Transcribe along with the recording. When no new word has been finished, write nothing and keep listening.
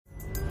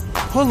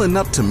Pulling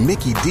up to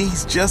Mickey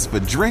D's just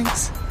for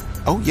drinks?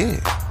 Oh yeah,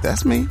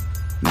 that's me.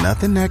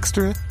 Nothing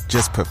extra,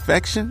 just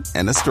perfection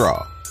and a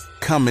straw.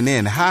 Coming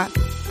in hot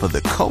for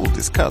the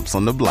coldest cups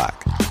on the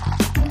block.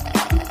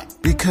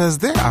 Because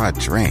there are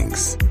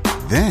drinks.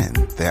 Then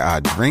there are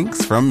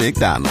drinks from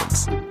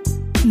McDonald's.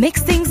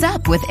 Mix things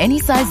up with any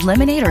size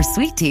lemonade or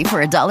sweet tea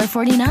for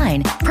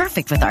 $1.49.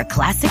 Perfect with our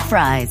classic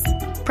fries.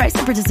 Price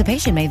and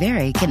participation may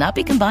vary. Cannot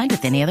be combined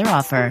with any other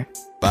offer.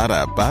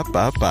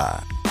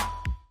 Ba-da-ba-ba-ba.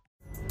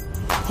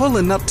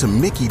 Pulling up to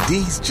Mickey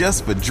D's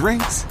just for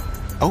drinks?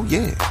 Oh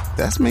yeah,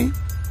 that's me.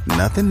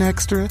 Nothing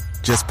extra,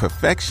 just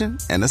perfection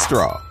and a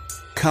straw.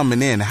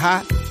 Coming in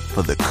hot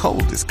for the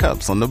coldest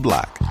cups on the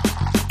block.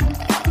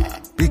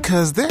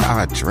 Because there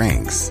are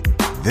drinks.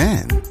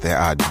 Then there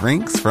are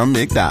drinks from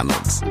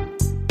McDonald's.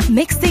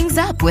 Mix things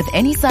up with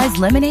any size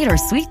lemonade or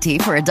sweet tea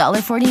for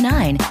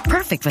 $1.49.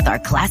 Perfect with our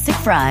classic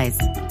fries.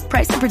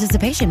 Price and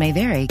participation may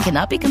vary.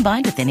 Cannot be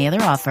combined with any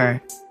other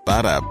offer.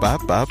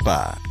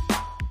 Ba-da-ba-ba-ba.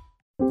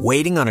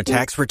 Waiting on a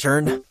tax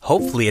return?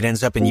 Hopefully it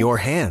ends up in your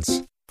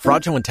hands.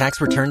 Fraudulent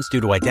tax returns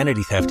due to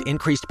identity theft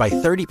increased by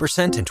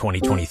 30% in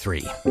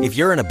 2023. If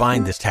you're in a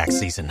bind this tax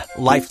season,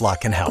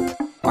 LifeLock can help.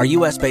 Our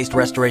U.S.-based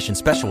restoration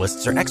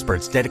specialists are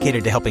experts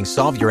dedicated to helping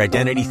solve your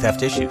identity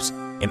theft issues.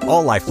 And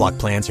all LifeLock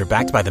plans are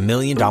backed by the $1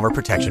 Million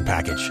Protection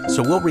Package.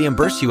 So we'll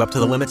reimburse you up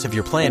to the limits of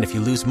your plan if you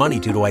lose money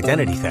due to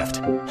identity theft.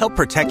 Help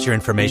protect your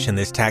information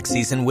this tax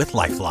season with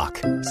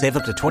LifeLock. Save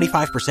up to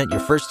 25% your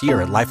first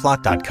year at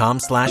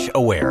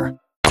LifeLock.com/aware.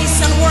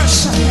 And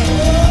worship.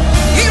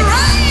 He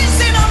reigns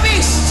in our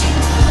midst.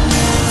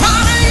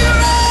 Father, you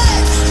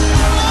reign.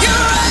 You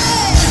reign.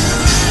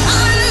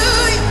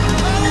 Hallelujah.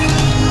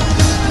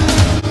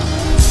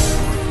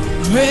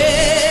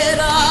 Great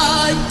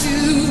are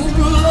you,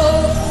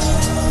 Lord.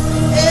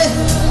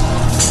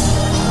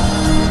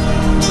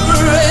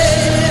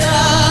 Great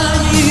are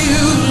you,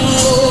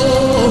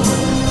 Lord.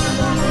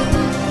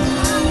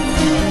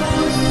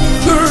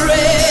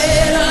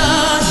 Great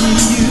are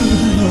you,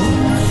 Lord.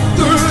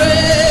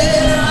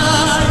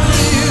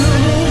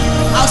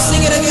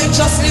 Sing it again,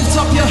 just lift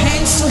up your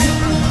hands to him.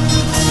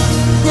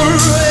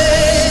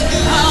 Great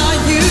are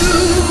you,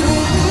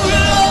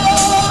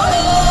 Lord.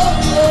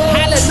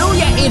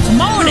 Hallelujah, it's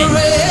morning.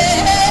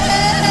 Great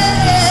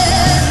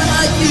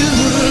are you,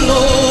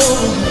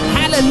 Lord.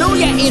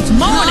 Hallelujah, it's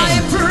morning. I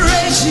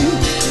praise you.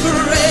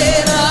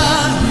 Great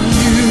are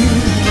you,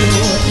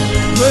 Lord.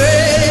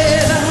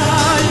 Great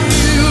are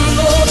you,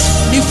 Lord.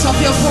 Lift up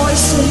your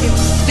voice to him.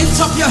 Lift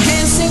up your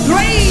hands, sing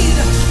great.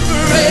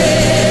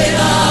 Great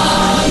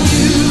are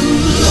you.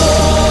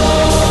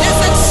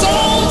 Let's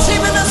exalt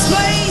him in this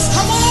place.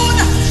 Come on.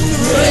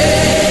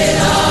 Great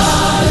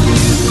are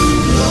you,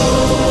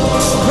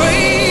 Lord.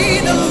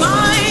 Great and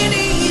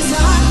mighty is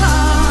our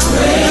God.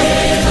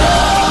 Great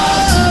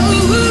are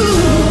you.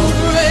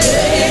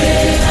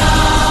 Great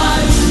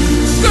are you.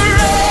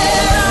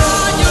 Great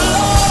are you,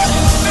 Lord.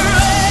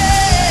 Great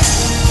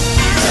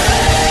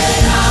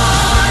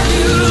are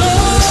you,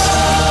 Lord.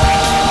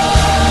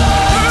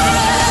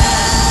 Great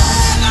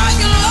are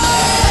you,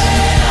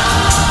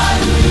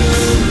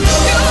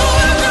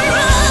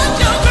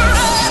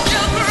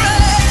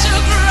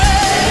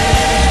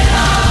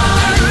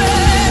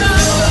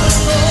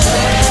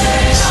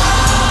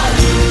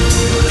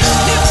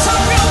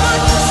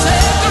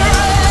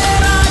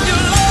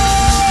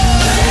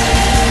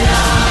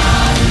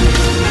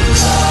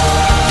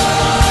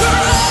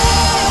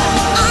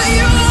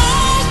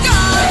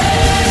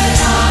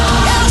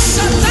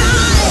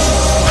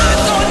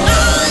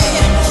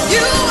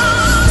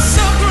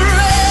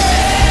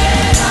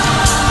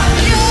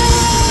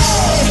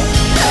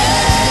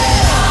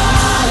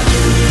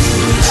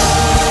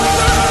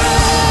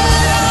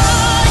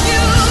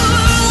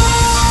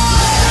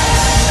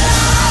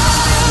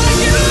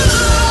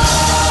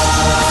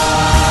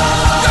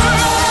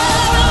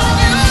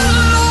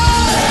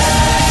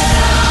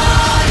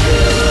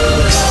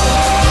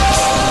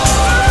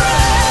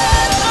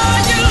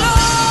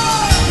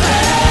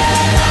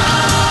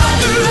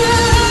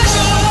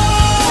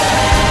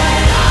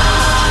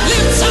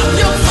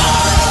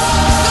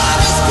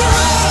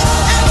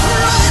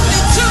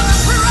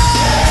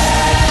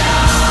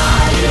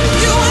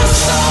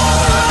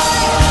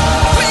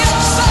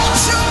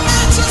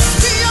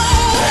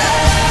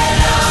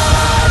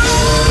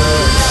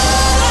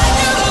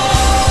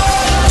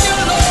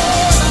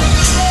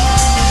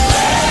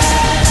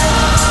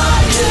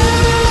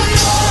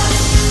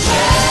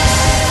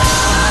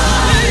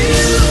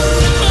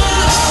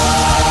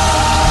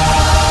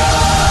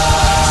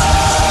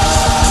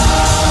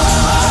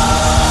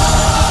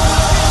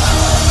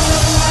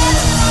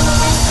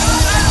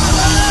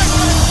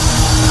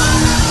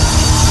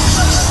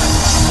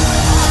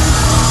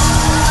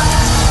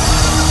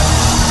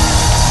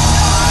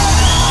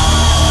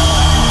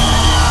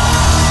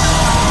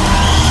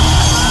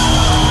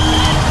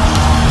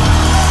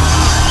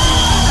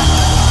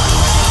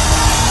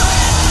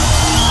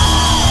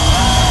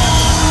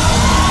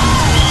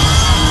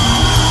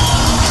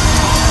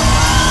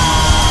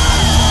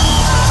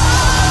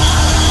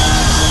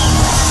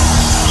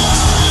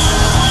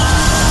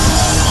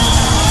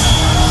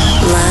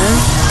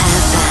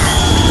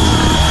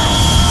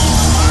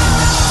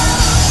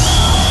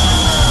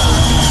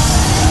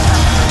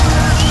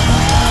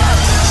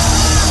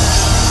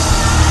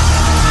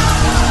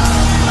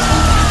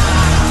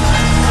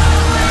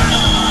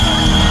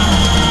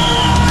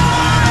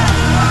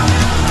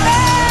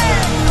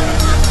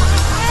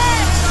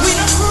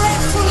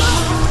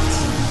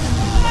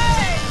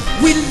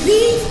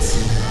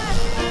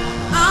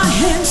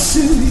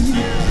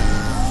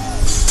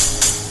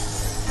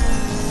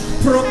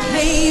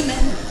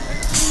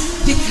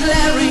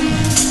 declaring,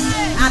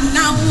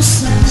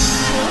 announcing,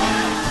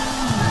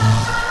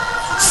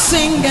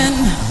 singing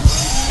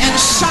and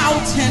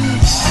shouting,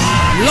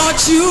 Lord,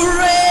 you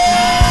reign.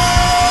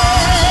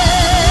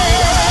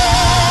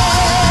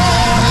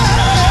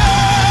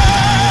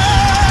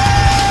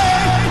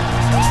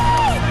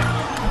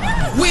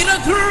 With a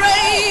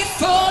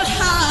grateful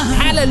heart,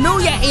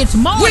 Hallelujah, it's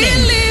morning. we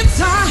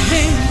lift our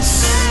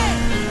hands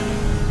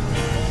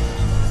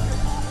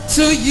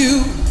to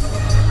you,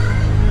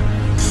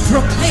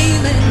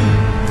 proclaiming,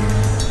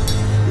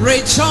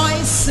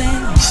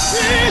 rejoicing,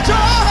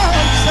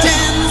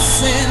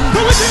 dancing,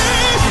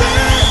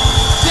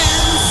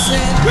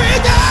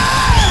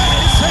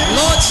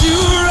 Lord, you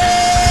reign.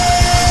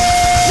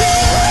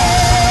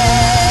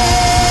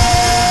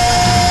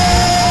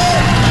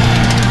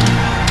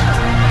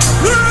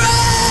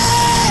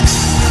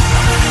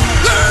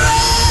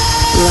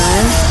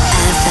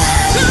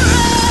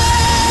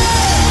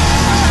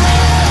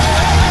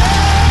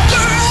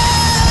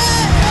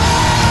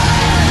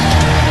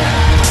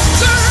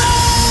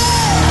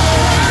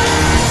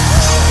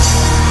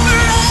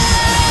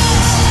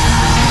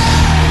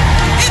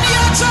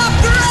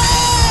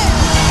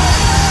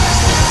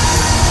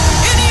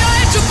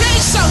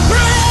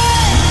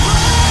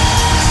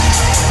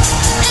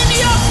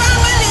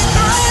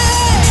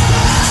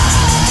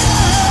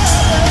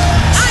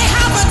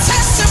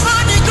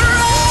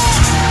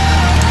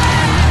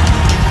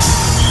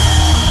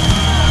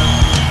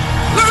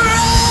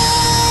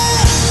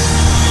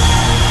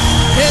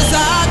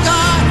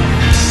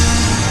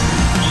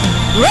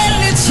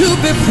 Ready to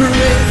be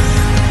praised.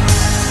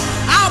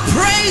 I'll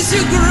praise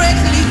you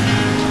greatly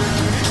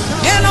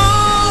in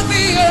all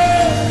the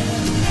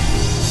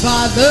earth,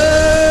 Father.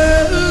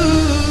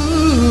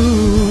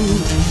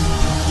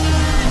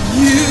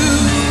 You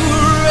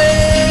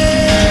reign.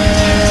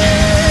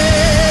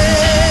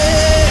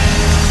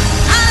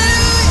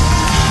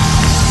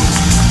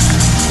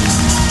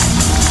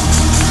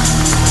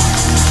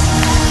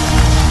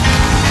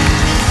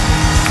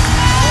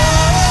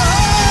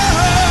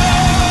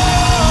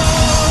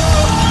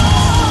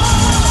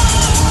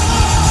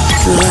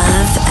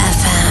 Love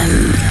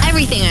FM.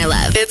 Everything I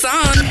love. It's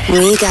on.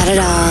 We got it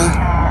all.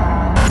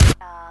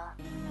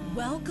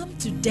 Welcome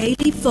to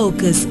Daily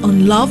Focus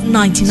on Love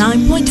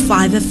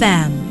 99.5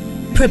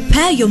 FM.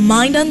 Prepare your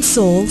mind and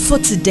soul for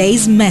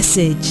today's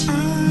message.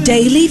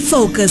 Daily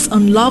Focus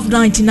on Love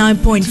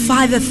 99.5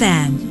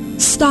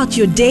 FM. Start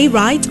your day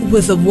right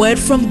with a word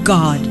from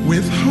God.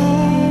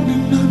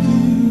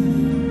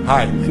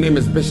 Hi, my name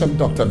is Bishop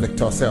Dr.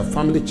 Victor Osei,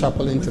 Family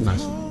Chapel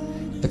International.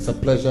 It's a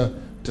pleasure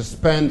to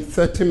spend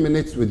 30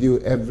 minutes with you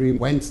every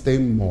Wednesday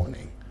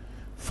morning,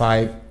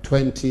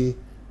 5:20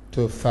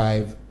 to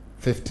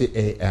 5:50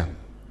 a.m.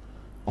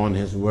 on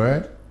His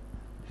Word,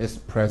 His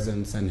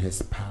presence, and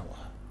His power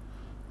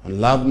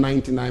on Love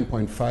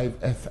 99.5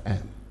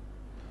 FM.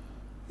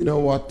 You know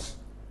what?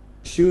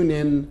 Tune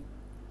in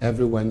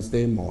every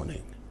Wednesday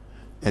morning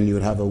and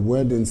you'll have a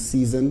word in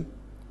season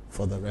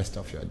for the rest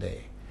of your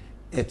day.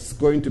 It's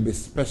going to be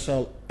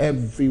special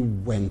every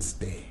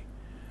Wednesday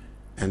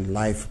and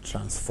life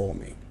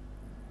transforming.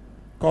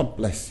 God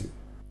bless you.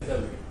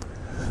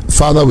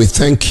 Father, we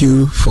thank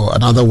you for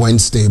another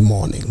Wednesday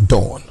morning,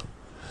 dawn,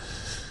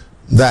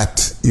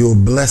 that you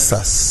bless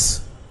us,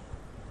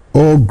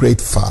 oh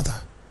great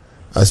Father,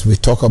 as we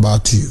talk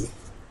about you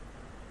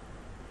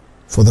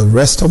for the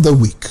rest of the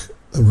week,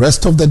 the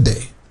rest of the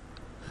day,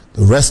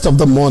 the rest of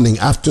the morning,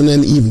 afternoon,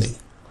 and evening.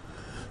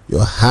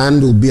 Your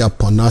hand will be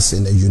upon us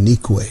in a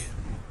unique way.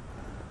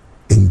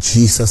 In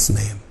Jesus'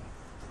 name.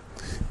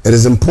 It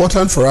is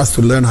important for us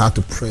to learn how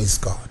to praise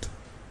God,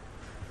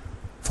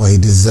 for He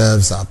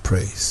deserves our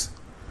praise,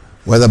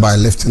 whether by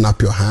lifting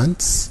up your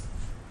hands,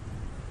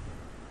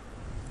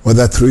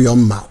 whether through your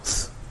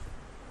mouth.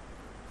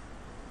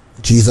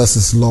 Jesus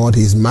is Lord,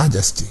 He is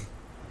Majesty,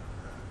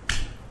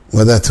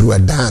 whether through a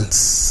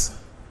dance,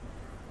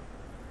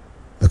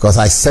 because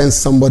I sense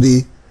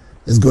somebody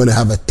is going to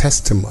have a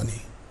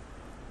testimony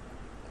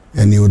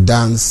and you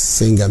dance,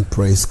 sing, and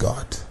praise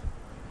God.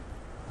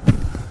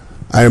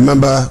 I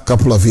remember a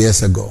couple of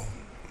years ago,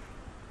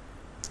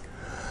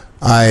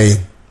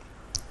 I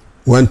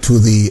went to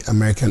the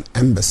American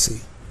Embassy.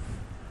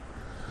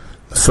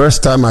 The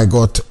first time I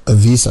got a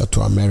visa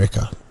to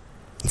America,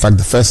 in fact,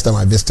 the first time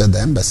I visited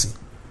the embassy,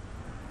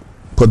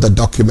 put the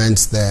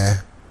documents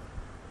there,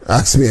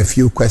 asked me a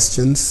few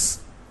questions.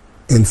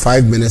 In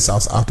 5 minutes, I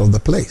was out of the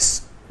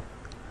place.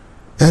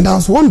 And I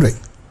was wondering.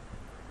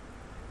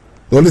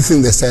 The only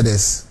thing they said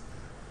is,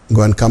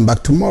 go and come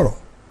back tomorrow.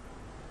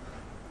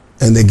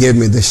 And they gave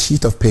me this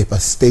sheet of paper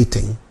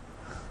stating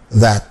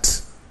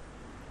that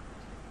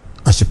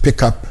I should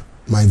pick up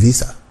my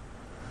visa.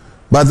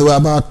 But there were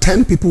about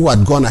 10 people who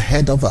had gone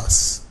ahead of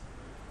us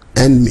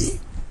and me.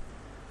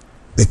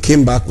 They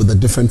came back with a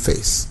different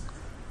face.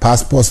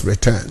 Passports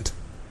returned.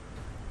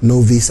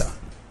 No visa.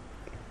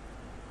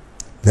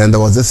 Then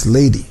there was this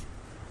lady.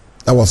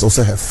 That was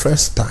also her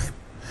first time.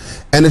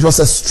 And it was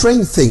a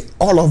strange thing.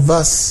 All of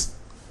us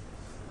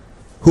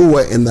who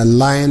were in the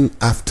line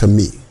after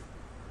me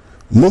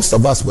most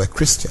of us were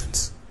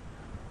Christians.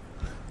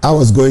 I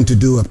was going to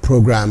do a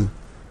program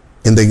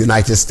in the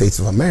United States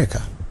of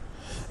America.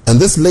 And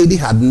this lady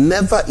had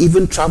never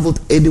even traveled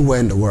anywhere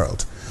in the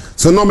world.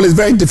 So normally it's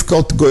very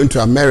difficult going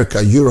to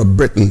America, Europe,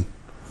 Britain,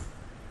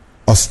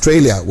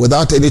 Australia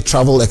without any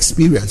travel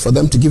experience for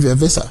them to give you a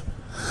visa.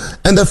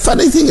 And the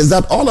funny thing is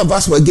that all of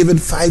us were given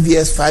 5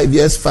 years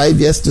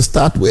to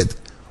start with.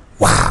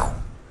 Wow.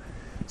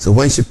 So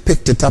when she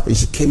picked it up and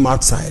she came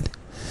outside,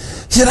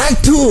 she said, I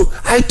too,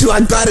 I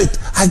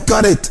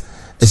got it.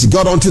 And she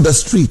got onto the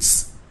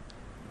streets.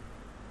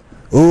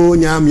 Oh,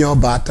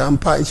 Nyamyo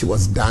Batampa, and she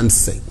was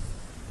dancing.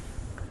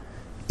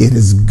 It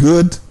is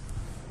good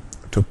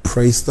to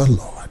praise the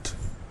Lord.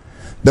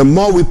 The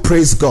more we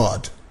praise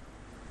God,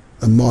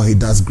 the more He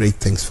does great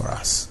things for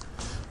us.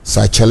 So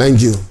I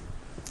challenge you,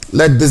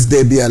 let this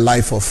day be a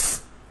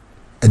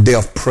day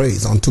of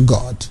praise unto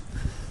God.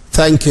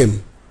 Thank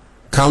Him,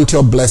 count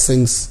your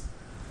blessings,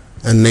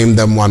 and name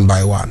them one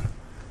by one.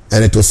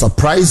 And it will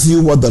surprise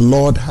you what the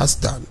Lord has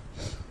done.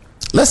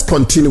 Let's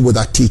continue with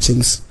our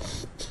teachings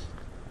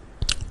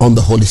on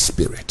the Holy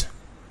Spirit.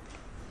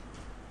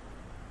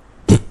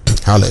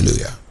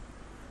 Hallelujah.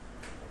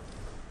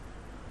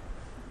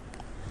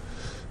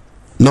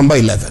 Number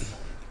 11.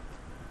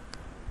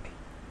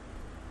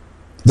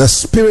 The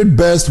Spirit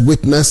bears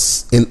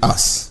witness in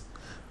us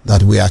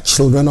that we are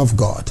children of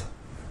God.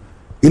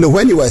 You know,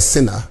 when you are a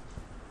sinner,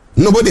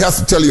 nobody has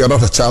to tell you you're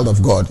not a child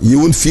of God. You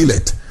won't feel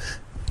it.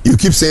 You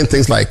keep saying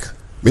things like,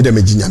 I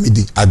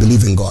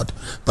believe in God.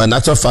 But in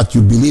actual fact,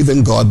 you believe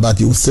in God, but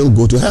you will still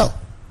go to hell.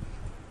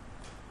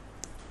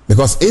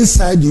 Because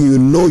inside you, you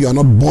know you're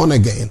not born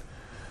again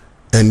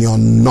and you're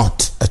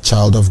not a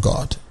child of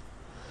God.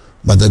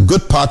 But the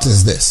good part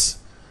is this.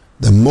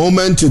 The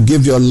moment you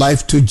give your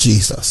life to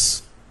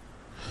Jesus,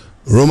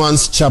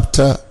 Romans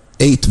chapter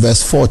 8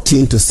 verse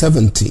 14 to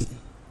 17.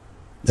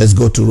 Let's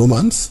go to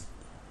Romans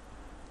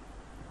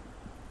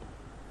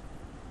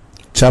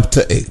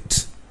chapter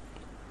 8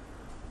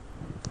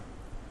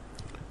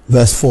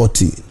 verse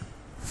 14.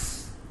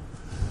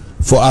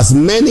 For as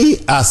many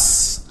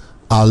as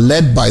are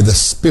led by the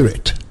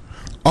Spirit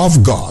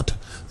of God,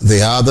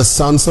 they are the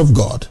sons of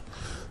God.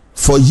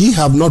 For ye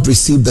have not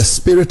received the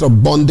spirit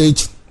of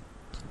bondage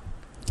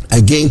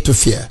again to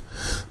fear,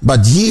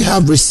 but ye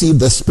have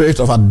received the spirit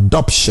of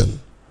adoption,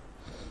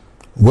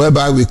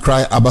 whereby we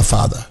cry, Abba,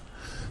 Father.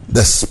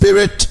 The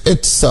Spirit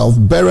itself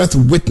beareth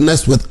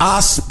witness with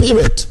our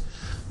spirit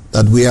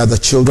that we are the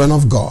children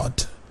of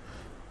God.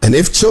 And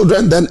if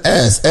children, then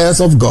heirs, heirs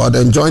of God,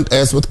 and joint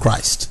heirs with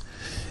Christ.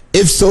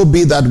 If so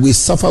be that we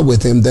suffer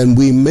with him, then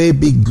we may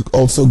be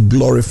also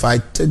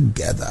glorified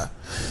together.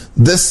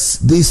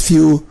 These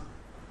few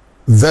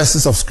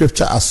verses of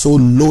scripture are so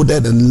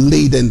loaded and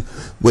laden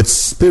with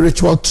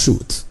spiritual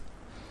truth.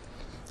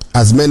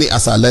 As many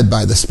as are led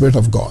by the Spirit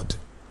of God.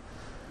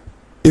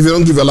 If you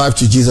don't give your life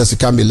to Jesus, you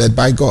can't be led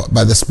by God,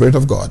 by the Spirit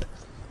of God.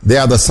 They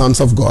are the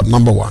sons of God,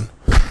 number one.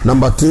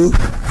 Number two,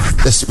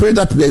 the Spirit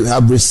that we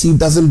have received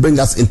doesn't bring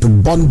us into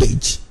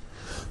bondage.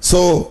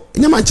 So,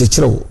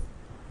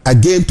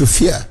 again, to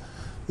fear.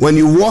 When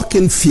you walk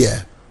in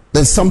fear,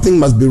 then something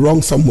must be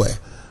wrong somewhere.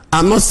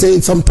 I'm not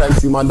saying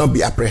sometimes you might not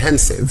be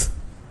apprehensive,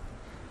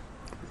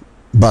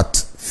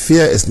 but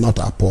fear is not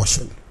our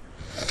portion.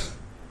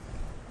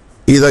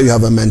 Either you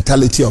have a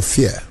mentality of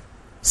fear,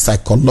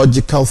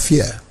 psychological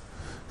fear,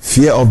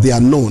 fear of the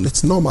unknown.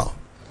 It's normal.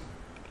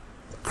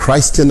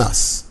 Christ in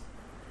us.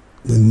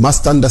 We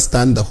must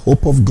understand the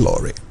hope of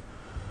glory.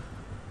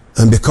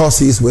 And because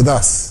he is with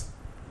us,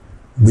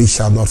 we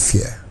shall not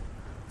fear.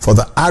 For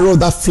the arrow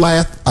that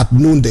flieth at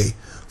noonday,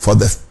 for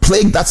the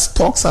plague that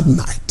stalks at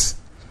night.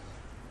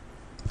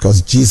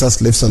 Because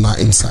Jesus lives on our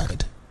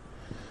inside.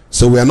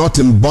 So we are not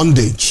in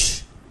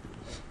bondage.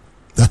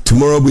 That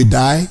tomorrow we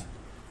die,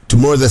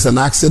 tomorrow there's an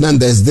accident,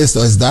 there's this,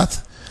 there's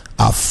that.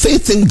 Our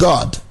faith in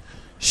God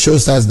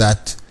shows us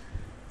that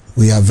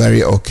we are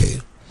very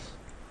okay.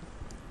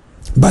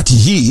 But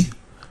ye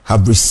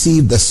have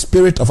received the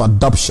spirit of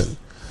adoption.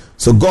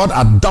 So God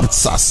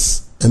adopts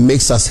us and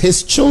makes us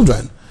his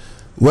children,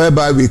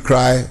 whereby we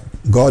cry,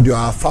 God, you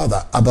are our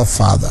Father, Abba,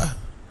 Father.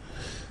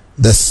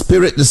 The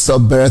Spirit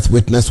itself beareth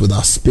witness with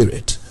our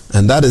spirit.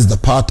 And that is the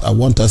part I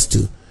want us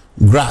to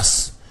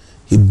grasp.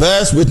 He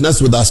bears witness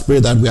with our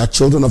spirit that we are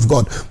children of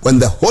God. When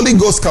the Holy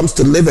Ghost comes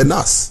to live in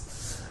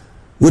us,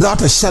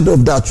 without a shadow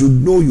of doubt, you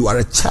know you are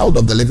a child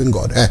of the living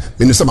God.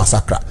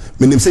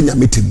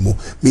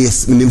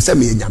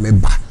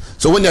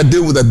 So when you're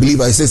dealing with a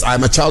believer, he says, I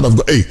am a child of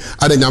God.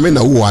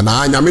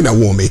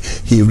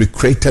 He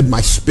recreated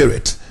my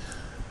spirit.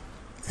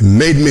 He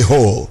made me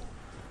whole.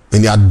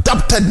 And he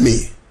adopted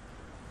me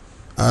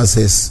as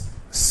his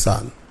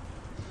son.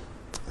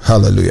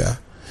 Hallelujah.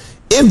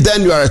 If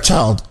then you are a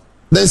child,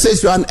 then it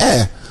says you are an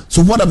heir.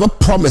 So whatever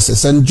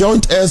promises, and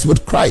joint heirs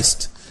with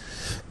Christ.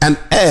 An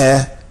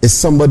heir is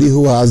somebody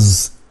who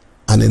has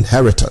an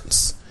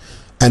inheritance.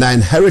 And our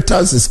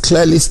inheritance is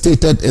clearly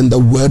stated in the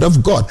Word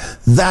of God.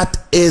 That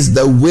is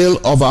the will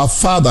of our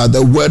Father,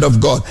 the Word of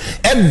God.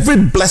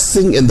 Every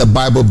blessing in the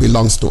Bible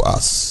belongs to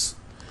us.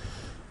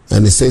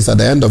 And it says at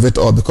the end of it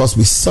all, because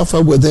we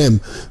suffer with him,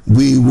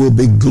 we will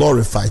be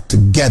glorified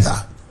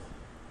together.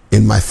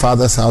 In my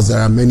Father's house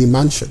there are many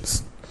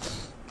mansions.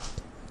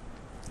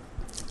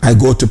 I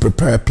go to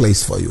prepare a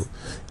place for you.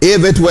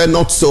 If it were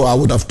not so, I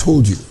would have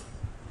told you.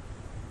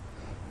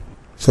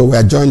 So we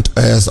are joint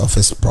heirs of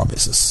his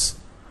promises.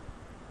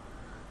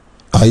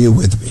 Are you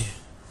with me?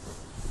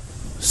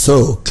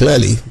 So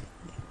clearly,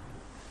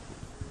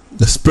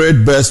 the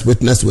Spirit bears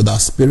witness with our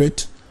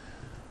spirit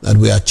that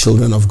we are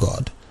children of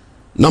God.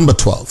 Number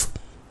 12.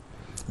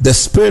 The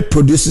Spirit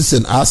produces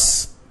in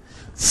us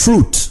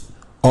fruit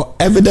or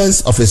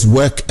evidence of his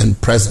work and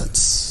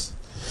presence.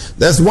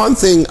 There's one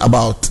thing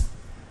about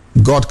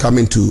God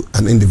coming to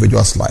an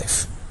individual's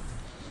life.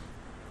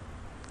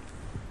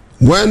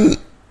 When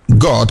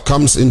God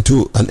comes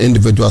into an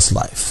individual's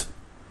life,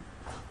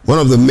 one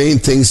of the main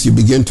things you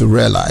begin to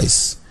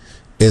realize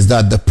is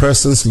that the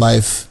person's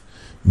life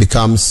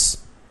becomes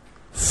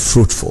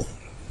fruitful.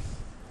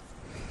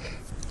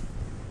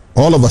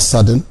 All of a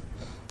sudden,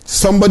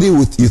 somebody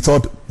you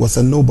thought was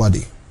a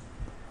nobody,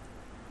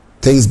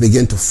 things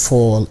begin to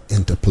fall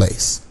into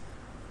place.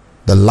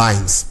 The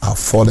lines are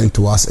falling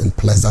to us in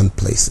pleasant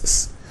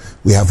places.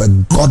 We have a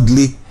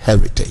godly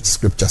heritage,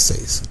 scripture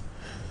says.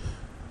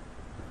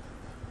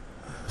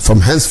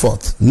 From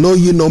henceforth, know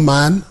ye no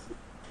man.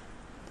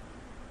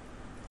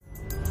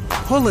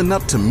 Pulling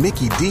up to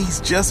Mickey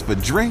D's just for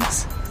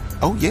drinks?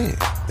 Oh yeah,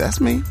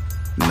 that's me.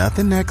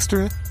 Nothing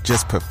extra,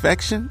 just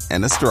perfection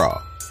and a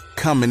straw.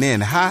 Coming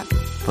in hot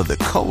for the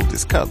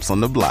coldest cups on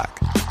the block.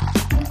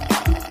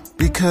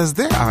 Because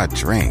there are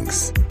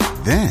drinks.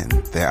 Then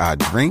there are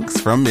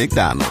drinks from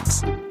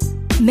McDonald's.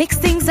 Mix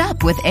things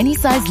up with any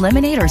size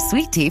lemonade or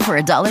sweet tea for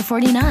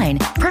 $1.49.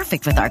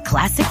 Perfect with our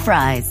classic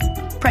fries.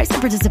 Price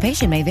and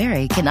participation may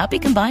vary. Cannot be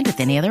combined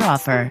with any other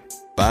offer.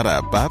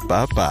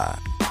 Ba-da-ba-ba-ba.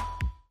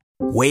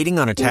 Waiting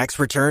on a tax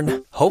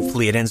return?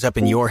 Hopefully it ends up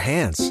in your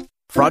hands.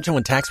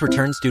 Fraudulent tax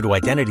returns due to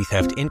identity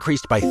theft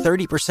increased by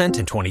 30%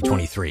 in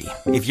 2023.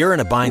 If you're in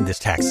a bind this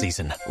tax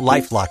season,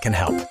 LifeLock can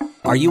help.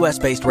 Our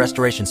U.S.-based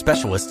restoration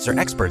specialists are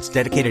experts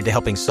dedicated to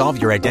helping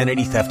solve your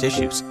identity theft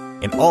issues.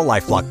 And all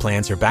LifeLock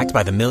plans are backed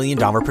by the $1 Million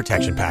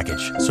Protection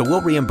Package. So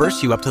we'll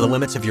reimburse you up to the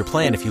limits of your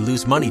plan if you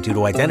lose money due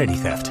to identity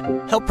theft.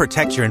 Help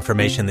protect your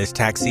information this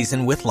tax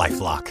season with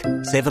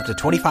LifeLock. Save up to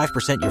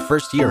 25% your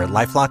first year at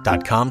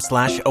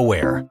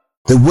LifeLock.com/aware.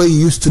 The way you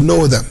used to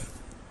know them,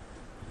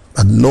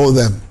 but know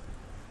them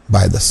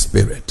by the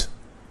Spirit.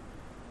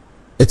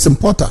 It's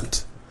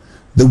important.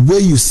 The way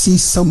you see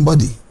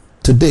somebody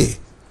today,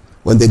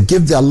 when they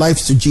give their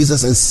lives to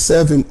Jesus and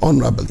serve him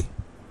honorably,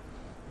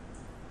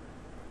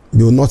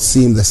 you will not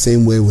see him the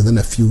same way within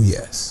a few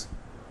years.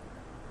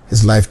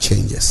 His life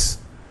changes.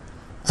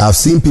 I've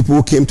seen people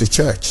who came to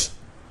church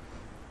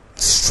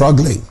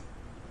struggling.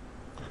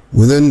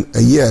 Within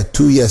a year,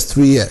 2 years,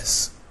 3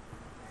 years,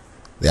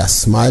 they are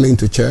smiling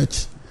to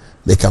church.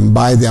 They can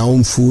buy their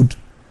own food.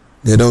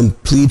 They don't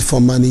plead for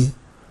money.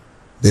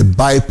 They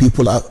buy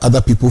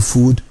other people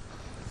food.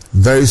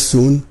 Very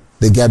soon,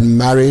 they get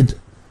married.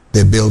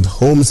 They build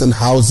homes and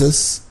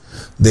houses.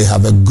 They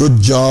have a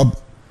good job.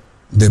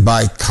 They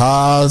buy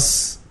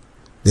cars.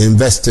 They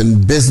invest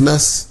in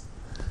business.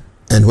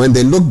 And when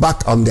they look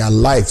back on their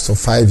lives for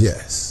 5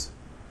 years,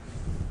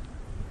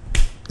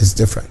 it's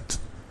different.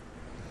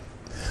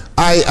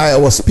 I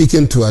was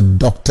speaking to a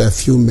doctor a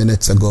few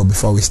minutes ago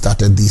before we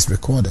started these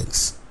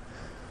recordings.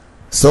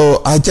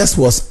 So I just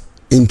was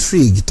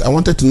intrigued. I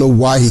wanted to know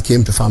why he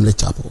came to Family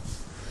Chapel.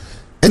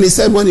 And he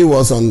said when he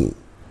was on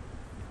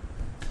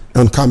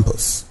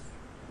campus,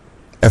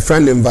 a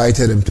friend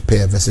invited him to pay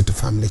a visit to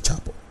Family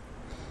Chapel.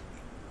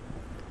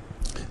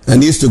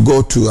 And he used to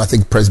go to, I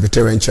think,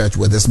 Presbyterian Church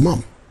with his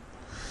mom.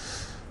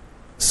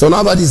 So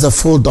now that he's a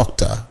full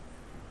doctor,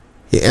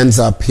 he ends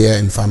up here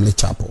in Family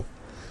Chapel.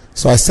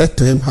 So I said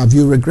to him, have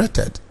you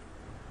regretted?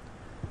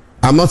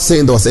 I'm not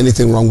saying there was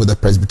anything wrong with the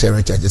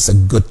Presbyterian Church. It's a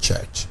good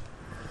church.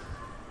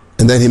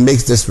 And then he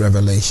makes this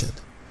revelation.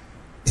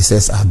 He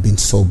says, I've been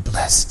so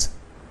blessed.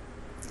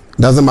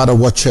 Doesn't matter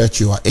what church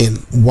you are in.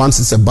 Once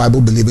it's a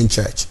Bible-believing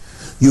church,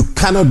 you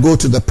cannot go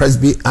to the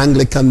Presby,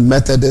 Anglican,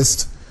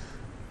 Methodist,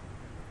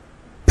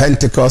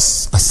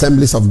 Pentecost,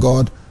 Assemblies of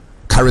God,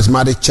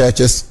 charismatic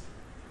churches,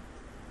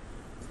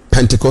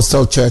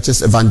 Pentecostal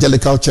churches,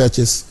 evangelical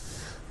churches,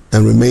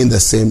 and remain the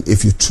same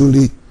if you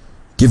truly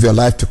give your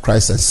life to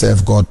Christ and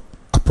serve God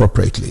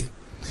appropriately.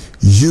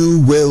 You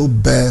will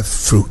bear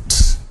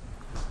fruit.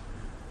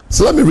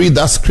 So let me read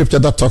that scripture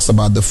that talks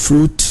about the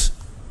fruit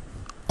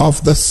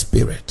of the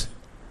Spirit.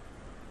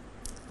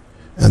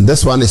 And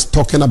this one is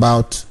talking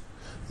about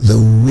the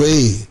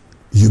way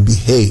you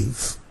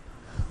behave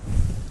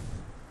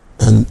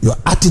and your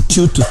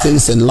attitude to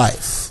things in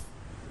life.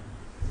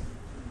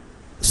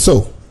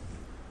 So,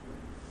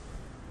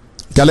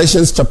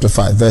 Galatians chapter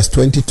 5, verse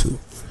 22.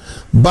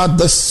 But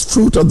the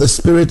fruit of the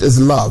Spirit is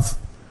love.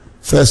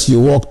 First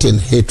you walked in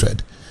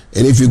hatred.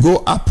 And if you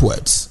go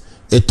upwards,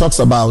 it talks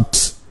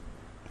about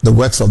the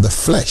works of the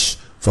flesh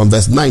from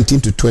verse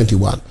 19 to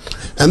 21.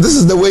 And this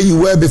is the way you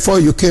were before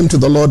you came to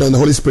the Lord and the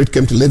Holy Spirit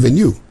came to live in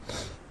you.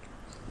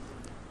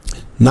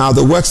 Now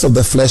the works of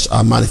the flesh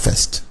are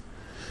manifest,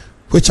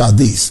 which are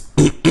these: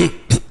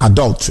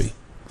 adultery,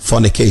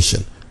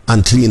 fornication,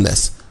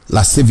 uncleanness,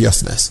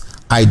 lasciviousness,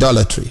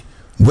 idolatry,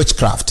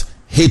 witchcraft,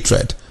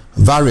 hatred,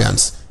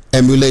 variance,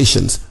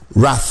 emulations,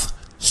 wrath,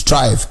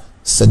 strife,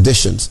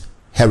 seditions,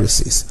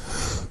 heresies.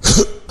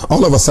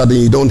 All of a sudden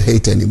you don't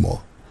hate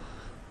anymore.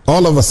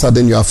 All of a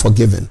sudden you are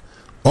forgiven.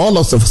 All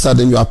of a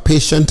sudden you are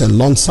patient and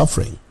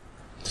long-suffering.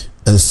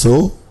 And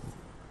so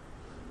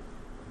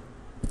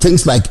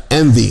things like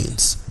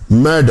envyings,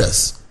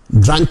 murders,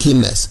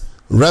 drunkenness,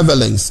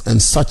 revelings,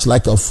 and such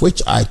like, of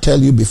which I tell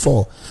you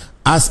before,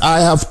 as I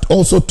have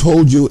also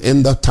told you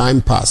in the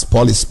time past,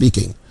 Paul is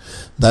speaking,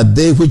 that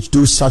they which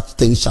do such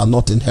things shall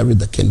not inherit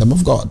the kingdom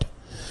of God.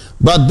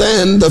 But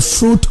then the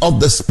fruit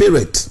of the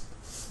Spirit,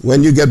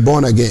 when you get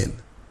born again,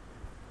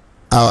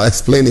 I'll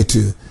explain it to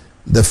you.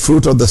 The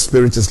fruit of the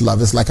Spirit is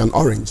love. It's like an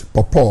orange,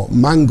 pawpaw,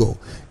 mango,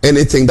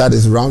 anything that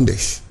is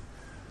roundish.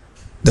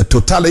 The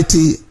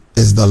totality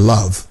is the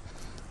love.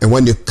 And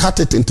when you cut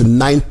it into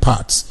 9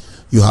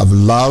 parts, you have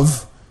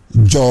love,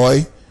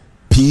 joy,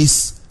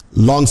 peace,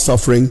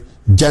 long-suffering,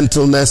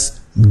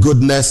 gentleness,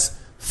 goodness,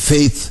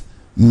 faith,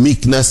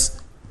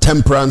 meekness,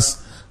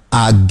 temperance.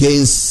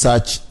 Against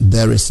such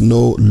there is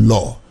no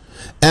law.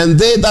 And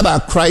they that are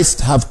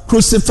Christ have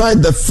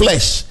crucified the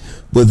flesh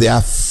with their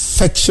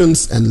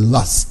affections and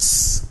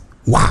lusts.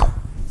 Wow.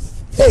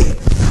 Hey,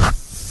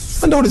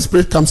 when the Holy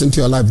Spirit comes into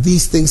your life,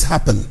 these things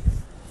happen.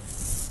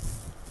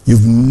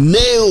 You've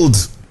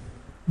nailed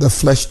the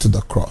flesh to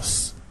the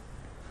cross.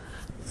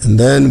 And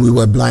then we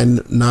were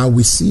blind, now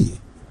we see.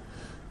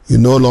 You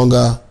no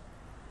longer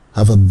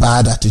have a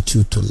bad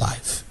attitude to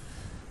life.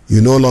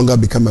 You no longer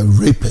become a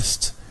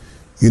rapist.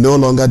 You no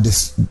longer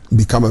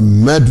become a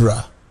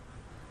murderer.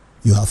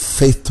 You have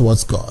faith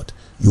towards God.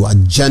 You are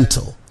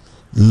gentle,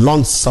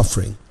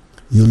 long-suffering.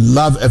 You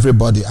love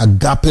everybody,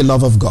 agape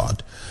love of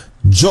God.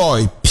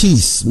 Joy,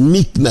 peace,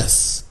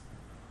 meekness,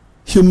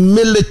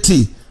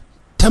 humility,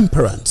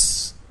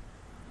 temperance,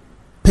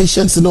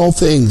 patience in all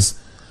things.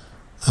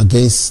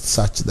 Against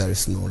such there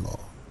is no law.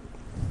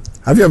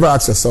 Have you ever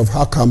asked yourself,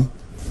 how come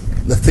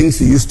the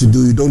things you used to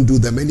do, you don't do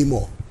them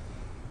anymore?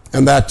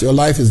 And that your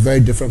life is very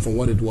different from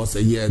what it was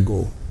a year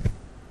ago.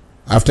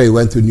 After you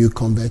went through new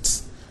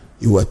converts,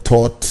 you were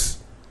taught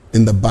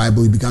in the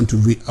Bible, you began to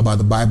read about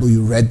the Bible,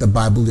 you read the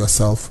Bible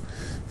yourself.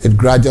 It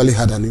gradually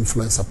had an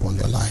influence upon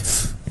your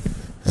life.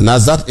 And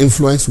as that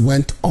influence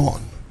went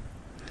on,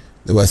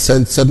 there were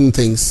certain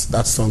things,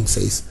 that song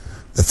says,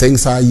 the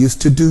things I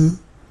used to do,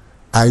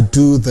 I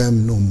do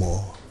them no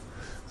more.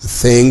 The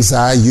things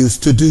I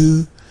used to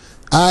do,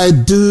 I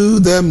do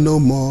them no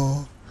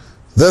more.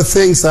 The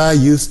things I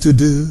used to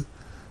do,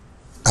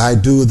 I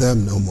do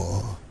them no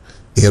more.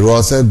 It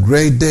was a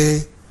great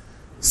day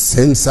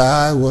since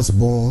I was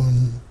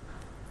born.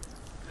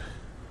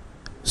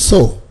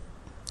 So,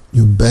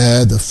 you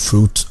bear the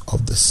fruit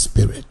of the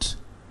Spirit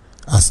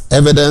as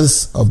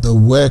evidence of the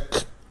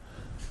work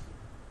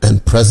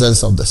and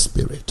presence of the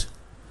Spirit.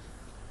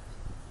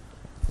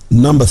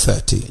 Number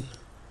 13.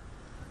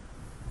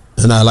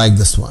 And I like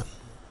this one.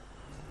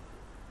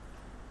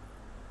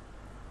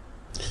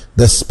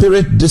 The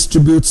Spirit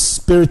distributes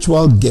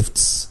spiritual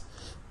gifts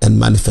and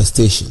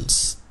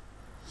manifestations,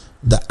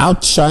 the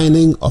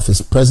outshining of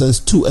His presence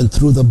to and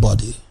through the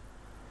body.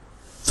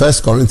 1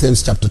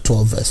 Corinthians chapter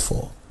 12 verse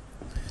 4.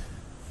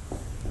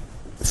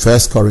 1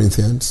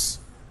 Corinthians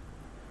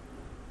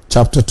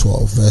chapter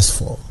 12 verse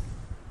 4.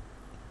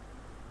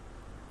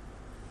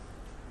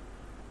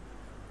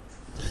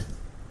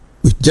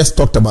 We just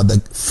talked about the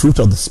fruit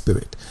of the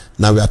Spirit.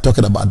 Now we are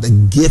talking about the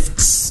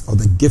gifts or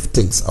the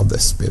giftings of the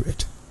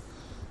Spirit.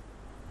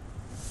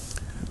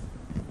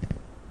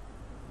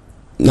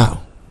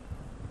 Now,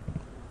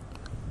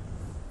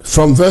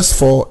 from verse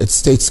 4, it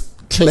states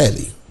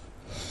clearly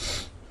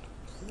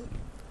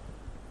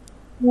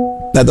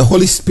that the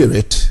Holy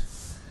Spirit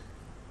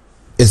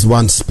is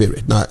one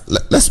Spirit. Now,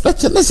 let's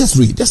just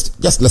read.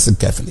 Just listen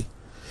carefully.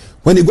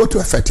 When you go to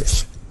a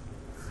fetish,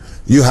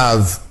 you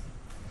have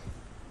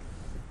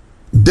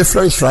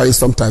different shrines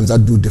sometimes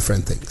that do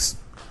different things.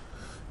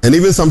 And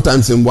even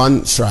sometimes in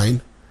one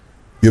shrine,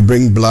 you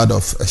bring blood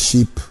of a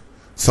sheep.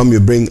 Some you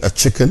bring a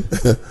chicken.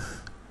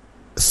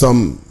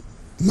 Some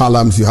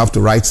malams you have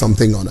to write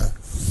something on a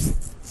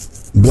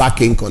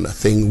black ink on a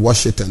thing,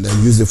 wash it, and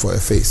then use it for a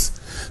face.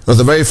 There was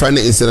a very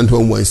funny incident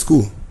when we were in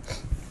school.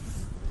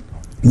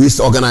 We used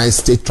to organize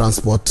state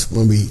transport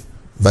when we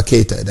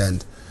vacated,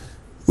 and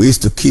we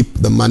used to keep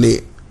the money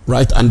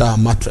right under our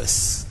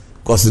mattress,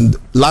 because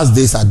last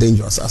days are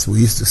dangerous, as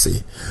we used to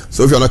say.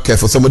 So if you're not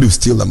careful, somebody will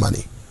steal the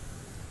money.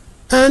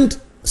 And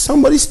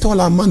somebody stole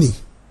our money.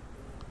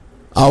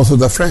 I was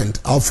with a friend,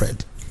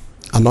 Alfred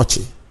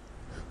Anochi.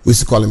 We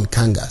used to call him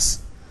Kangas.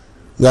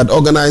 We had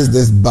organized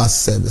these bus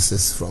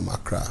services from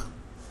Accra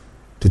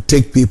to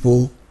take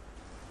people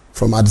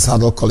from Addis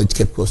Saddle College,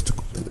 Cape Coast to,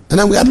 and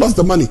then we had lost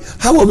the money.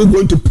 How are we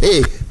going to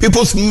pay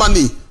people's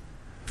money?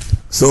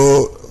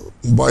 So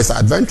boys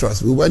are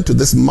adventurous. We went to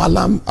this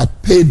Malam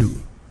at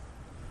Pedu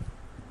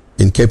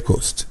in Cape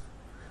Coast.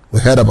 We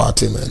heard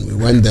about him and we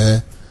went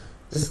there.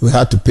 We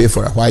had to pay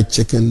for a white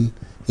chicken.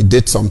 He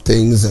did some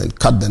things and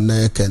cut the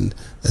neck, and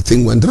the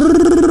thing went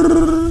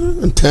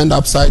and turned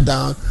upside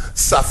down.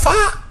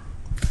 Safa,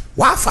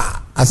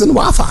 wafa, as in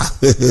wafa.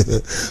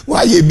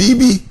 Why ye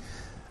bibi?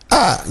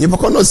 You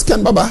no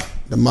scan baba.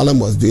 The Malam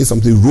was doing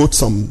something, wrote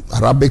some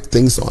Arabic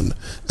things on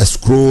a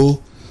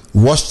scroll,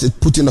 washed it,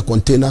 put in a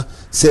container,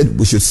 said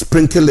we should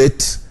sprinkle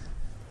it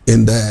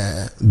in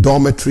the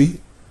dormitory,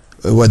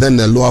 within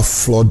the lower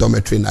floor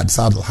dormitory in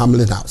Adsadal,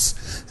 Hamlin House.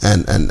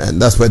 And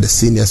that's where the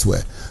seniors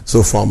were.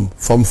 So from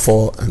Form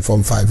 4 and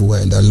Form 5 were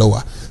in the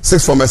lower.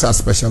 6 formers had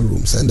special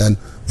rooms, and then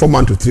Form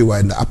 1 to 3 were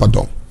in the upper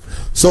dorm.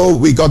 So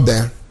we got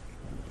there,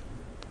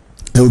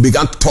 and we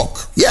began to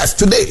talk. Yes,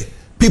 today,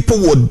 people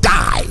would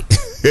die.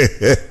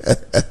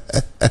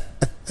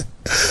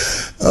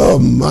 Oh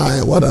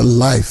my, what a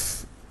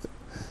life.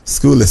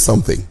 School is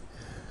something.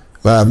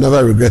 Well, I've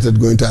never regretted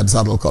going to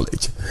Adsadal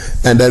College.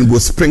 And then we'll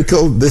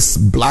sprinkle this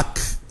black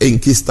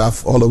inky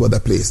stuff all over the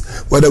place.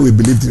 Whether we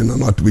believed it or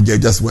not, we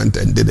just went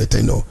and did it,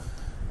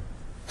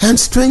 And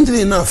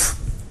strangely enough,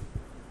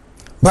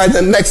 by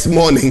the next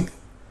morning,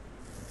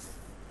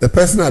 the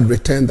person had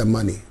returned the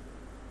money,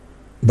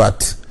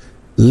 but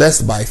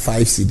less by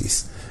 5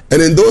 cedis.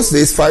 And in those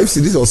days, 5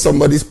 cedis was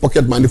somebody's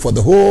pocket money for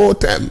the whole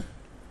term.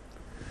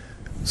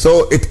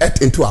 So it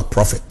ate into our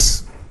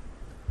profit.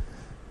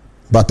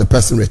 But the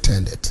person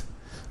returned it.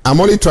 I'm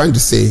only trying to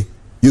say,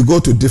 you go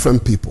to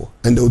different people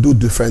and they'll do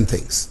different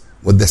things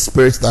with the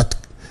spirits that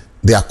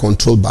they are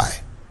controlled by.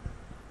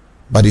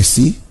 But you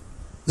see,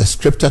 the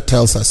scripture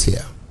tells us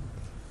here,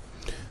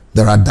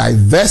 there are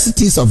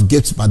diversities of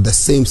gifts but the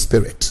same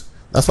spirit.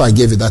 That's why I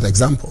gave you that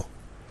example.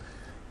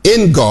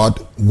 In God,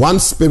 one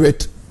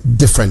spirit,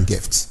 different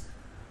gifts.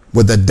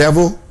 With the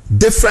devil,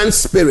 different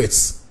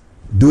spirits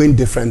doing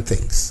different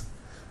things.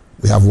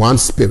 We have one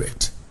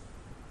spirit,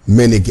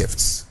 many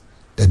gifts.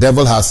 The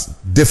devil has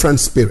different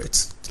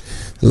spirits.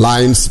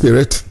 Lying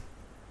spirit,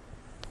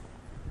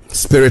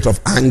 spirit of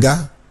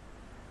anger,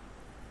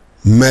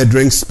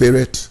 murdering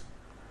spirit,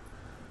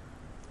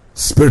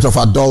 spirit of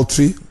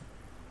adultery,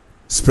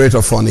 spirit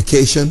of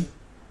fornication,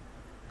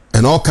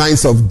 and all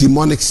kinds of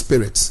demonic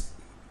spirits.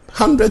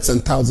 Hundreds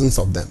and thousands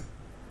of them.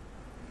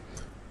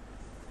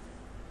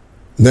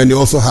 Then you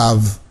also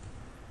have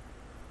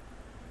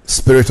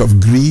spirit of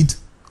greed,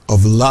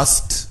 of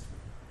lust,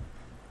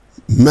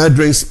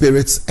 murdering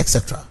spirits,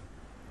 etc.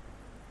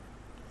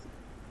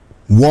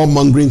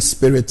 Warmongering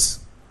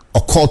spirits,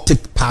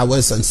 occultic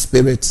powers and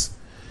spirits.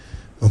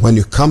 And when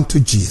you come to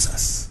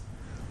Jesus,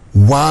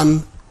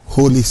 one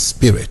Holy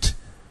Spirit,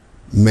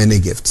 many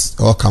gifts,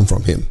 all come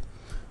from him.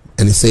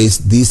 And he says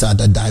these are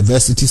the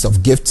diversities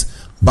of gifts,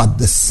 but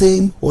the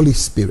same Holy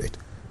Spirit.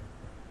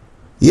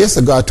 Years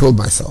ago I told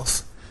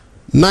myself,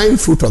 9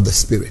 fruit of the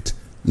Spirit,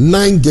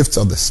 9 gifts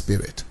of the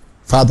Spirit.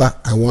 Father,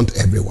 I want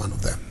every one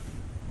of them.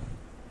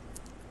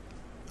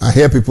 I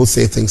hear people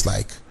say things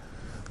like,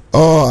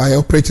 oh, I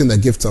operate in the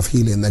gift of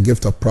healing, the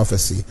gift of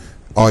prophecy,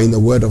 or in the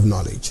word of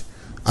knowledge.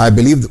 I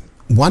believe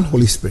one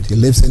Holy Spirit, he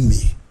lives in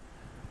me.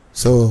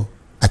 So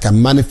I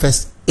can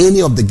manifest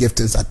any of the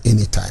giftings at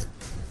any time.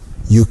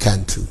 You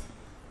can too.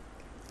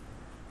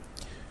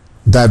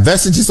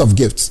 Diversities of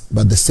gifts,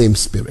 but the same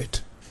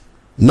Spirit.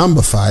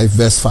 Number 5,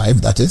 verse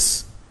 5, that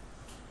is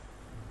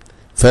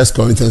 1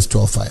 Corinthians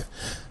 12:5.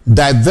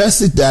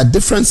 Diversity, there are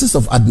differences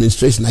of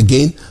administration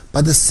again,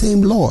 but the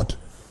same Lord.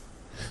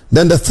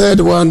 Then the third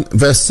one,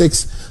 verse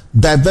 6,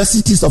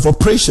 diversities of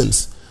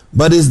operations,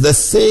 but is the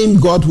same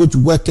God which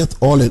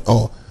worketh all in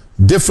all.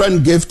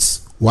 Different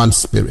gifts, one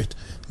Spirit.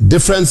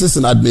 Differences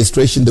in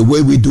administration, the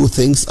way we do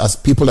things as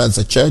people, as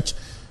a church,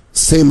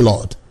 same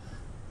Lord.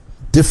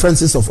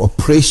 Differences of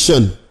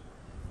operation,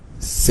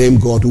 same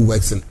God who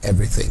works in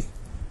everything.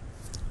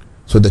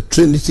 So the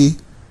Trinity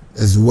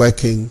is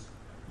working,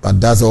 but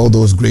does all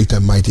those great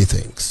and mighty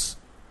things.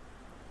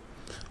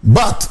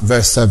 But,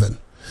 verse 7,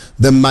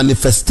 the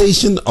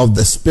manifestation of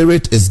the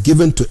Spirit is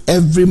given to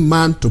every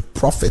man to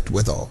profit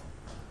withal.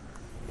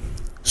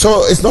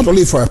 So it's not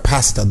only for a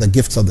pastor, the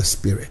gifts of the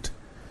Spirit.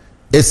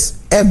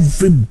 It's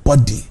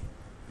everybody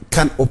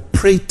can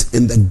operate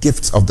in the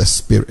gifts of the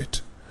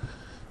Spirit.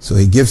 So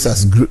he gives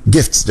us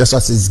gifts just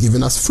as he's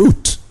given us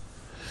fruit.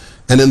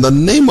 And in the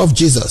name of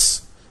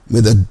Jesus,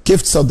 may the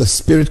gifts of the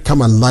Spirit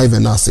come alive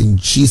in us in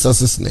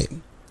Jesus'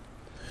 name.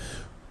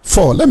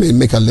 4, let me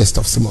make a list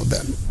of some of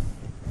them.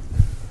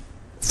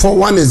 For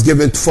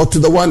to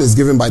the one is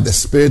given by the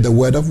Spirit the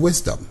word of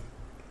wisdom.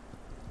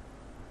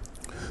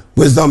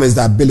 Wisdom is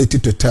the ability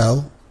to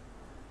tell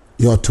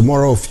your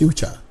tomorrow or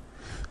future.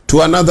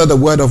 To another, the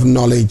word of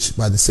knowledge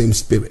by the same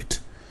Spirit.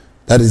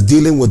 That is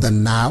dealing with the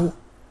now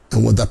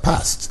and with the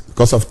past.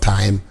 Because of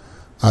time,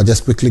 I'll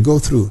just quickly go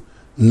through.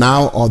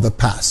 Now or the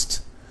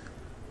past.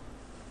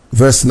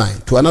 Verse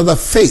 9. To another,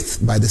 faith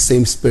by the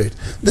same Spirit.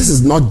 This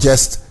is not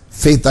just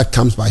faith that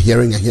comes by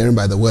hearing and hearing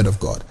by the word of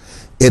God.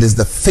 It is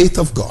the faith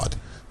of God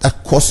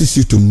that causes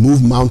you to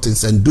move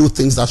mountains and do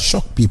things that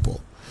shock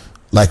people.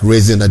 Like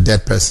raising a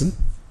dead person.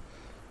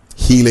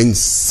 Healing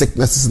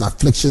sicknesses and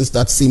afflictions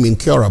that seem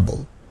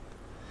incurable.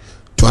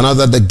 To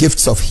another, the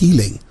gifts of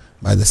healing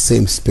by the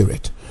same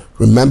Spirit.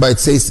 Remember, it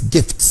says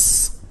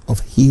gifts of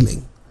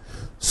healing.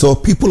 So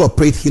people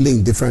operate healing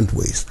in different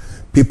ways.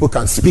 People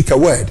can speak a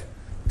word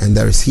and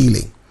there is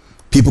healing.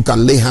 People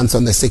can lay hands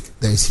on the sick,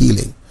 there is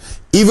healing.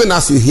 Even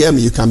as you hear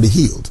me, you can be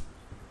healed.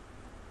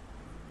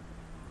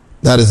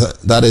 That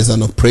is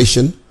an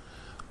operation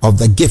of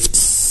the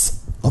gifts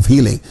of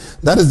healing.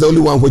 That is the only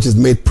one which is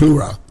made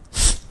plural.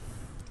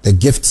 The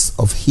gifts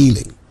of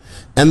healing.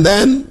 And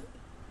then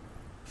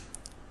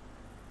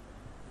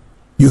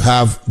you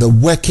have the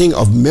working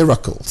of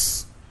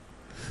miracles.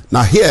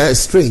 Now here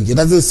it's strange. It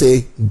doesn't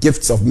say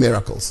gifts of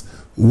miracles.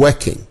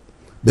 Working.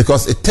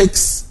 Because it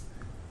takes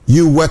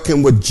you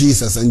working with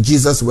Jesus and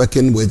Jesus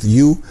working with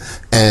you.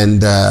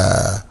 And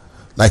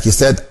like he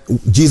said,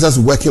 Jesus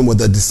working with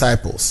the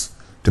disciples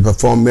to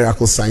perform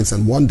miracle signs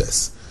and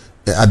wonders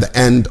at the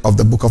end of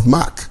the book of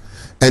Mark.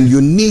 And you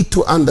need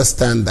to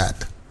understand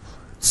that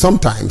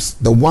sometimes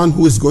the one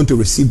who is going to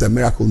receive the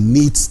miracle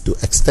needs to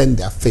extend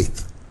their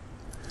faith.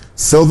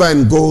 Silver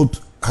and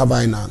gold have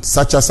I none,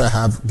 such as I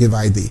have give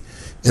I thee.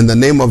 In the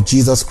name of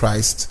Jesus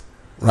Christ,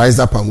 rise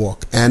up and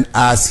walk. And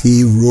as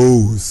he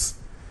rose,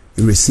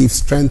 he received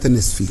strength in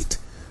his feet.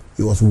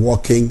 He was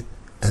walking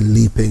and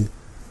leaping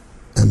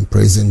and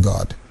praising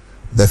God.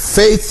 The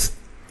faith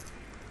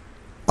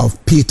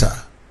of Peter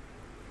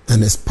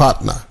and his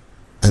partner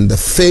and the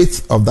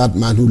faith of that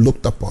man who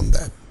looked upon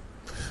them.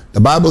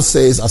 The Bible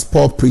says, as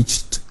Paul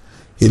preached,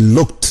 he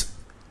looked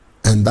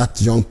and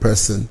that young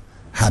person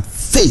had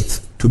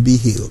faith to be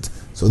healed.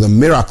 So the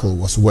miracle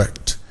was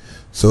worked.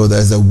 So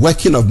there's a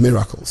working of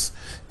miracles.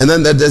 And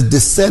then there's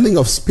discerning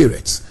of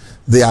spirits,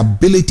 the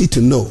ability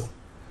to know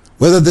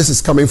whether this is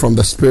coming from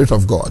the Spirit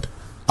of God,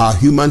 our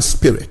human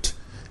spirit,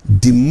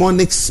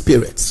 demonic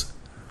spirits,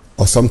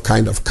 or some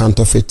kind of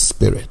counterfeit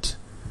spirit.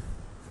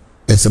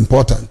 It's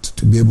important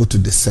to be able to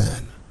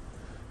discern.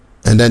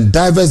 And then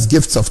diverse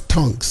gifts of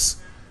tongues.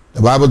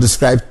 The Bible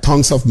describes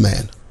tongues of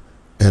men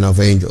and of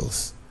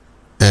angels.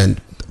 And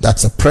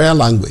that's a prayer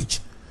language.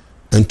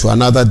 And to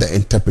another, the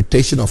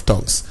interpretation of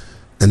tongues.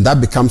 And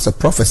that becomes a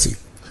prophecy.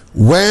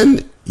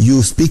 When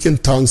you speak in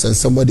tongues and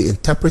somebody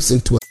interprets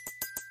into it.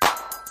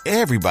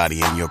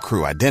 Everybody in your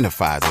crew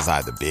identifies as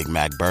either Big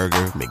Mac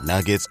Burger,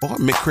 McNuggets, or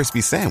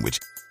McCrispy Sandwich.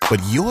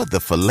 But you're the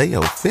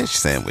Filet-O-Fish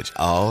Sandwich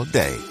all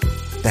day.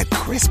 That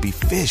crispy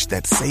fish,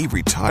 that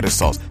savory tartar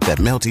sauce, that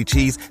melty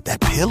cheese,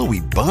 that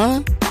pillowy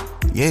bun.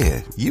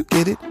 Yeah, you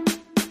get it.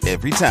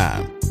 Every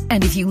time.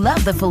 And if you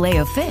love the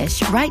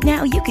Filet-O-Fish, right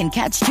now you can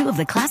catch two of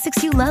the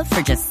classics you love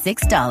for just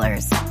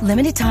 $6.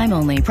 Limited time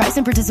only. Price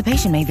and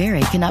participation may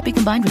vary. Cannot be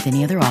combined with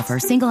any other offer.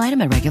 Single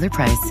item at regular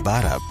price.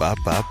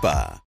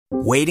 Ba-da-ba-ba-ba.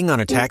 Waiting on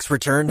a tax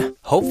return?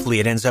 Hopefully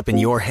it ends up in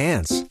your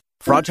hands.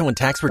 Fraudulent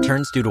tax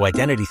returns due to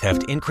identity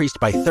theft increased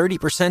by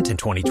 30% in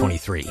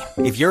 2023.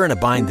 If you're in a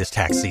bind this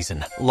tax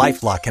season,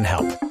 LifeLock can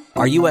help.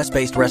 Our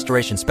U.S.-based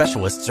restoration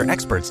specialists are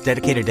experts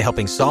dedicated to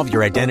helping solve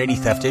your identity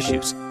theft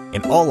issues.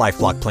 And all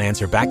LifeLock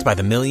plans are backed by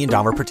the $1 Million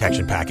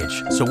Protection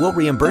Package. So we'll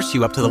reimburse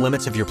you up to the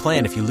limits of your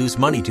plan if you lose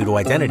money due to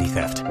identity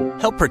theft.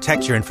 Help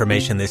protect your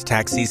information this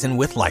tax season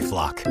with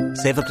LifeLock.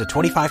 Save up to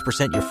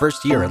 25% your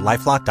first year at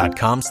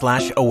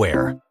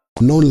LifeLock.com/aware.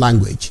 Known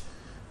language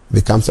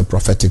becomes a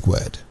prophetic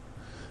word.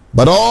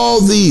 But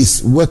all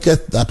these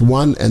worketh that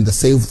one and the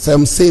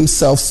same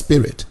self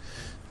spirit,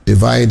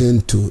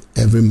 dividing to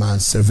every man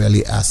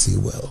severally as he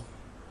will.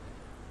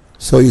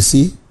 So you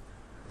see,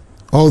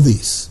 all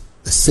these,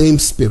 the same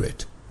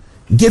spirit,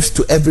 gives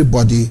to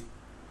everybody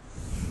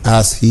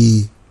as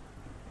he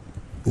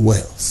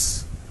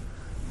wills.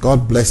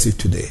 God bless you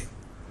today.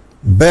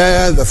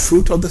 Bear the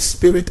fruit of the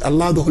Spirit.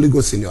 Allow the Holy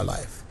Ghost in your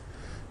life.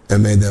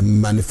 And may the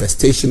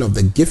manifestation of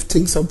the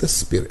giftings of the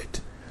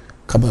Spirit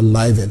come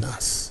alive in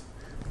us.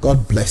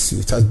 God bless you.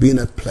 It has been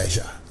a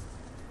pleasure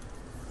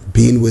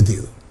being with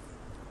you.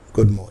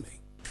 Good morning.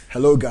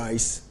 Hello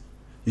guys.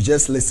 You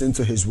just listened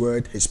to his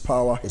word, his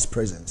power, his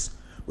presence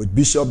with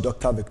Bishop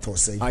Dr. Victor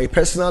Say. I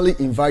personally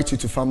invite you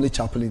to Family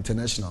Chapel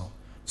International,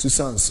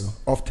 Susanso,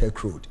 off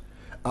Tech Road.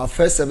 Our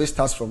first service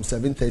starts from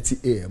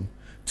 7:30 a.m.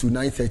 to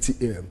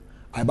 9:30 a.m.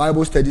 Our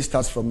Bible study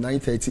starts from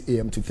 9:30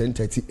 a.m. to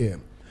 10:30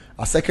 a.m.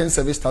 Our second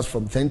service starts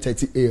from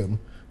 10:30 a.m.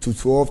 to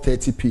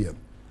 12:30 p.m.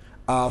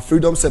 Our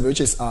Freedom Service,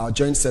 which is our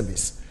joint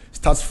service,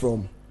 starts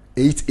from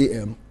 8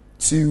 a.m.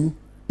 to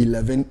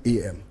 11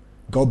 a.m.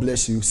 God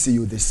bless you. See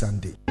you this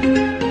Sunday.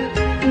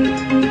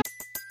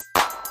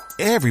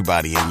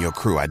 Everybody in your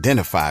crew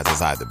identifies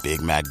as either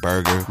Big Mac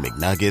Burger,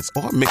 McNuggets,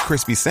 or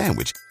McCrispy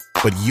Sandwich.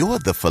 But you're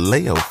the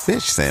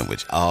Filet-O-Fish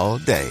Sandwich all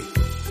day.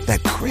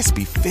 That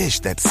crispy fish,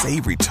 that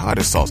savory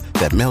tartar sauce,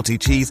 that melty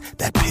cheese,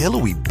 that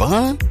pillowy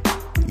bun.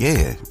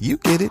 Yeah, you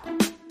get it.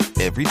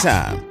 Every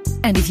time.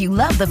 And if you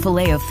love the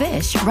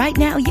Filet-O-Fish, right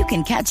now you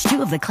can catch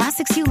two of the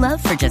classics you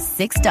love for just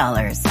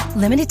 $6.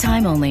 Limited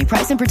time only.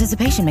 Price and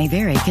participation may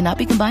vary. Cannot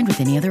be combined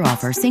with any other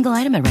offer. Single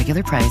item at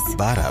regular price.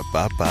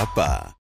 Ba-da-ba-ba-ba.